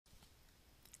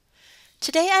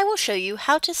Today I will show you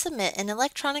how to submit an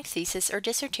electronic thesis or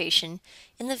dissertation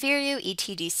in the Vireo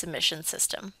ETD submission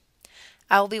system.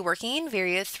 I will be working in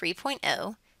Vireo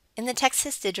 3.0 in the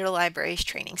Texas Digital Libraries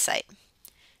training site.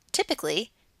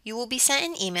 Typically, you will be sent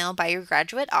an email by your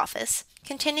graduate office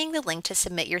containing the link to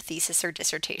submit your thesis or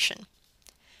dissertation.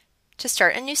 To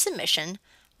start a new submission,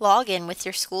 log in with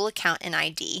your school account and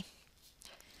ID.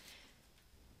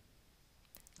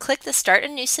 Click the Start a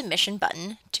New Submission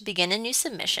button to begin a new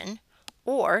submission,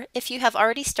 or if you have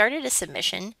already started a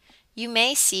submission, you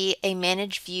may see a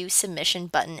Manage View Submission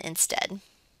button instead.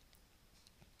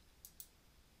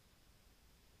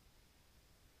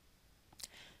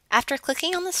 After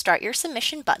clicking on the Start Your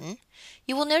Submission button,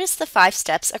 you will notice the 5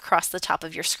 steps across the top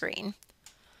of your screen.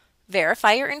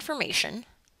 Verify your information,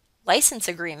 license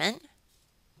agreement,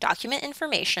 document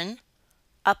information,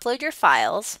 upload your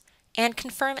files, and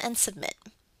confirm and submit.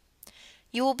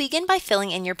 You will begin by filling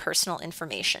in your personal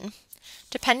information.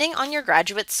 Depending on your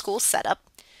graduate school setup,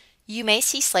 you may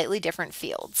see slightly different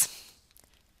fields.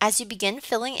 As you begin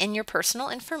filling in your personal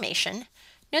information,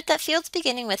 note that fields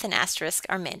beginning with an asterisk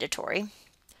are mandatory.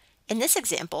 In this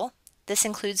example, this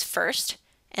includes first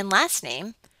and last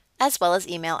name, as well as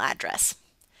email address.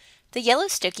 The yellow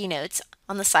sticky notes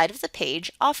on the side of the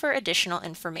page offer additional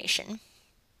information.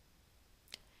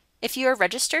 If you are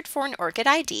registered for an ORCID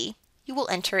ID, you will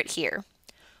enter it here.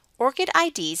 ORCID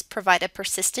IDs provide a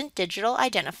persistent digital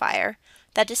identifier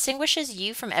that distinguishes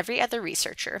you from every other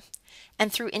researcher,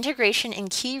 and through integration in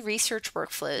key research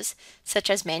workflows, such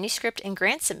as manuscript and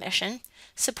grant submission,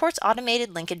 supports automated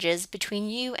linkages between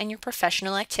you and your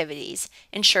professional activities,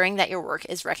 ensuring that your work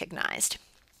is recognized.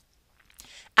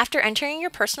 After entering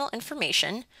your personal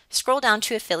information, scroll down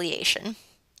to Affiliation.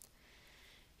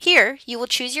 Here, you will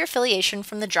choose your affiliation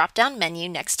from the drop-down menu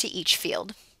next to each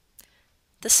field.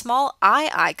 The small I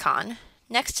icon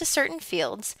next to certain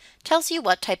fields tells you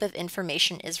what type of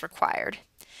information is required.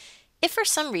 If for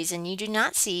some reason you do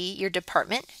not see your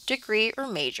department, degree, or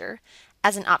major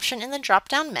as an option in the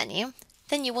drop-down menu,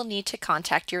 then you will need to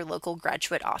contact your local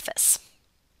graduate office.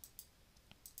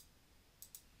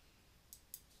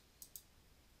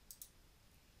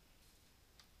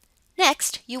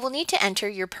 Next, you will need to enter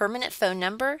your permanent phone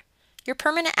number, your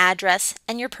permanent address,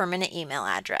 and your permanent email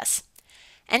address.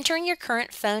 Entering your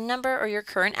current phone number or your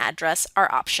current address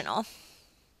are optional.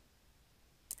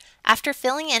 After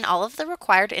filling in all of the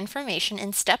required information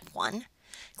in Step 1,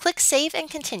 click Save and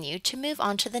Continue to move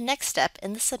on to the next step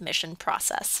in the submission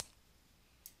process.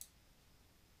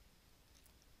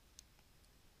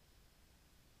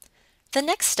 The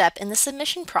next step in the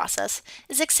submission process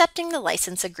is accepting the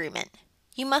license agreement.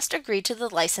 You must agree to the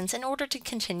license in order to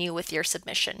continue with your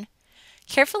submission.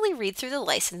 Carefully read through the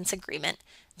license agreement,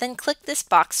 then click this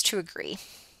box to agree.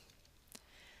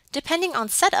 Depending on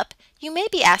setup, you may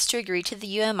be asked to agree to the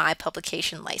UMI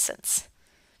publication license.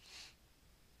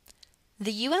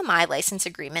 The UMI license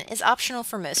agreement is optional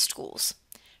for most schools.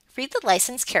 Read the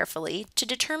license carefully to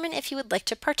determine if you would like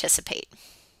to participate.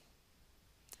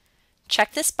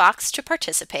 Check this box to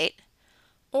participate,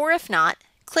 or if not,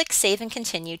 click Save and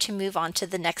Continue to move on to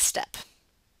the next step.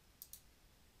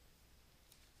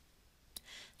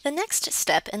 The next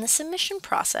step in the submission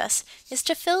process is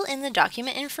to fill in the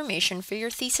document information for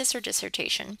your thesis or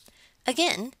dissertation.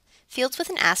 Again, fields with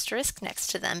an asterisk next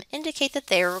to them indicate that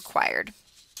they are required.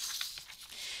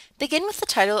 Begin with the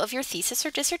title of your thesis or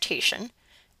dissertation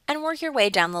and work your way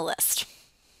down the list.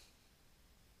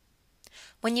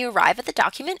 When you arrive at the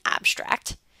document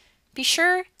abstract, be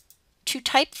sure to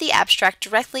type the abstract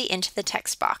directly into the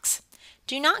text box.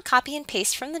 Do not copy and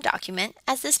paste from the document,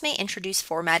 as this may introduce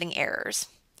formatting errors.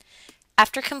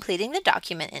 After completing the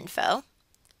document info,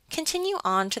 continue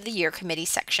on to the Year Committee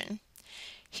section.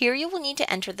 Here you will need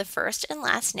to enter the first and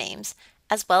last names,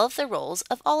 as well as the roles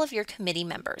of all of your committee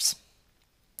members.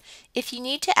 If you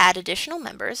need to add additional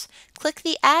members, click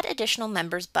the Add Additional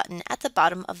Members button at the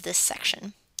bottom of this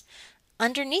section.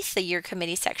 Underneath the Year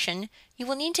Committee section, you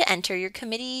will need to enter your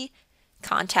committee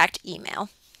contact email.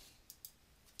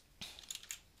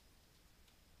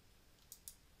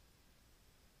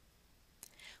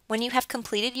 When you have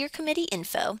completed your committee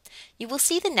info, you will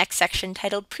see the next section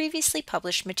titled Previously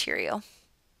Published Material.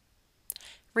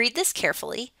 Read this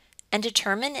carefully and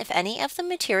determine if any of the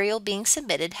material being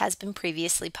submitted has been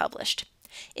previously published.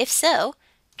 If so,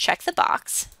 check the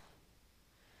box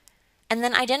and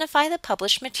then identify the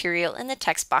published material in the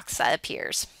text box that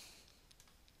appears.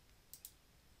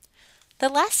 The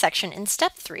last section in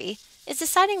Step 3 is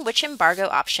deciding which embargo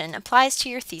option applies to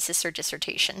your thesis or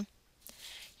dissertation.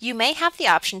 You may have the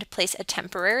option to place a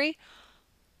temporary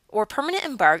or permanent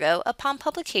embargo upon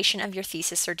publication of your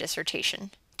thesis or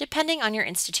dissertation. depending on your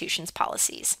institution's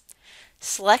policies.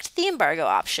 Select the embargo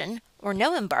option, or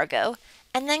no embargo,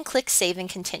 and then click Save and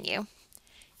Continue.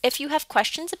 If you have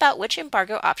questions about which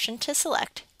embargo option to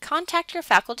select, contact your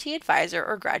faculty advisor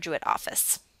or graduate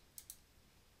office.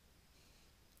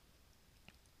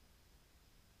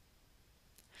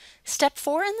 Step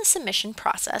 4 in the submission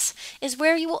process is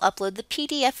where you will upload the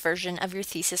PDF version of your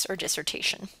thesis or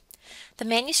dissertation. The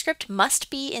manuscript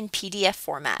must be in PDF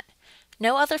format.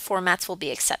 No other formats will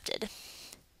be accepted.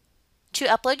 To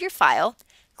upload your file,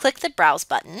 click the Browse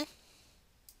button,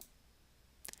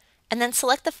 and then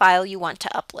select the file you want to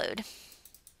upload.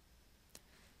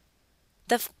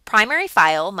 The primary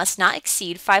file must not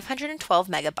exceed 512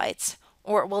 megabytes,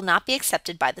 or it will not be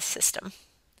accepted by the system.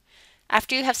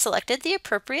 After you have selected the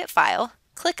appropriate file,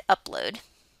 click Upload.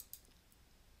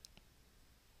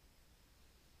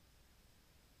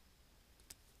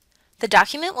 The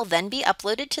document will then be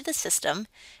uploaded to the system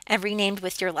and renamed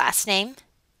with your last name,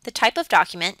 the type of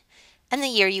document, and the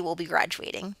year you will be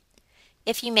graduating.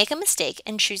 If you make a mistake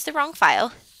and choose the wrong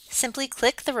file, simply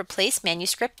click the Replace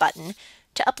Manuscript button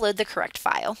to upload the correct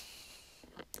file.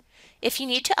 If you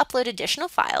need to upload additional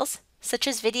files, such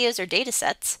as videos or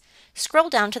datasets, scroll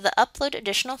down to the Upload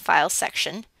Additional Files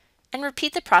section and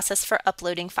repeat the process for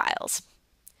uploading files.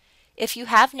 If you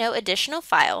have no additional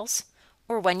files,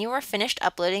 or when you are finished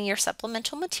uploading your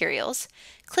supplemental materials,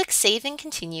 click Save and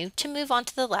Continue to move on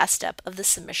to the last step of the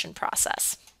submission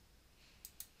process.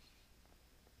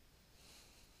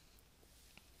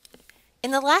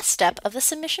 In the last step of the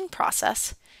submission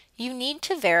process, you need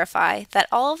to verify that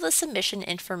all of the submission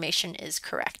information is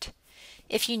correct.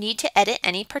 If you need to edit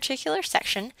any particular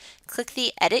section, click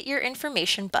the Edit Your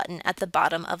Information button at the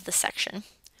bottom of the section.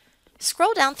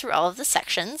 Scroll down through all of the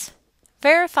sections,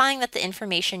 verifying that the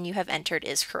information you have entered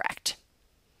is correct.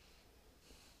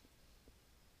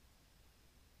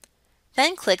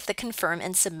 Then click the Confirm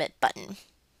and Submit button.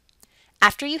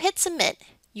 After you hit Submit,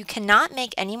 you cannot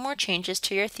make any more changes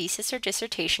to your thesis or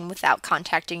dissertation without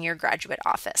contacting your graduate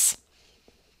office.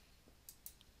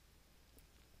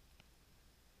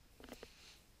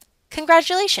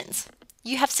 Congratulations!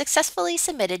 You have successfully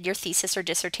submitted your thesis or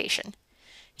dissertation.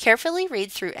 Carefully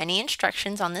read through any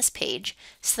instructions on this page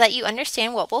so that you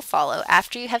understand what will follow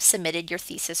after you have submitted your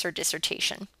thesis or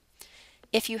dissertation.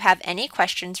 If you have any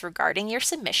questions regarding your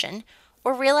submission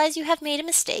or realize you have made a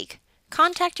mistake,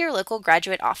 contact your local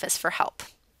graduate office for help.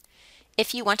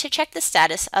 If you want to check the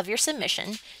status of your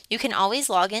submission, you can always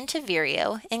log into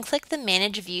Vireo and click the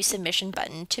Manage View Submission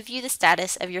button to view the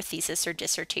status of your thesis or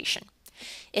dissertation.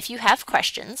 If you have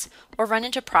questions or run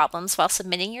into problems while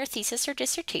submitting your thesis or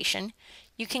dissertation,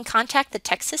 you can contact the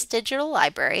Texas Digital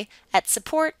Library at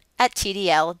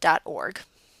support@tdl.org.